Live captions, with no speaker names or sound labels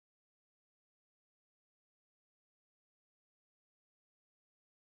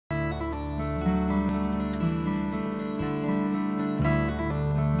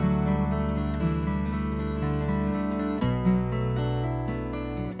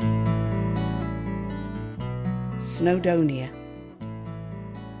Snowdonia.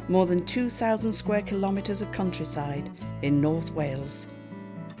 More than 2,000 square kilometres of countryside in North Wales.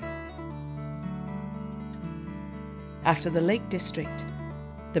 After the Lake District,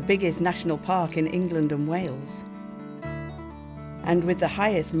 the biggest national park in England and Wales, and with the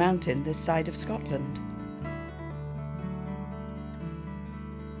highest mountain this side of Scotland.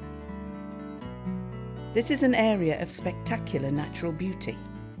 This is an area of spectacular natural beauty.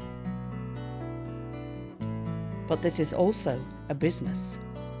 But this is also a business.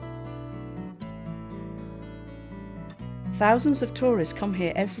 Thousands of tourists come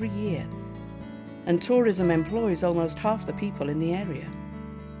here every year, and tourism employs almost half the people in the area.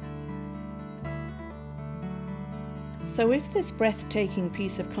 So if this breathtaking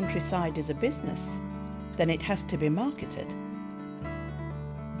piece of countryside is a business, then it has to be marketed.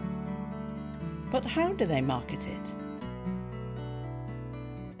 But how do they market it?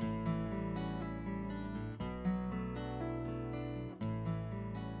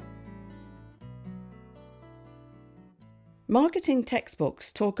 Marketing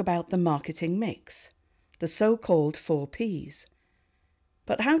textbooks talk about the marketing mix, the so-called 4 Ps.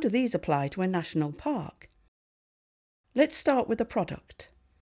 But how do these apply to a national park? Let's start with the product.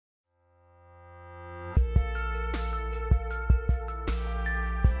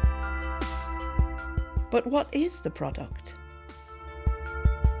 But what is the product?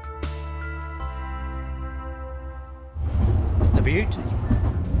 The beauty.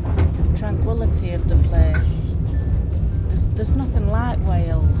 Tranquility of the place. There's nothing like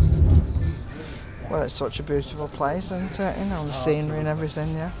Wales. Well, it's such a beautiful place, isn't it? You know, the scenery and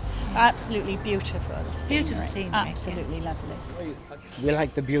everything, yeah. Absolutely beautiful. Beautiful scenery. Absolutely lovely. We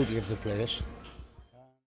like the beauty of the place.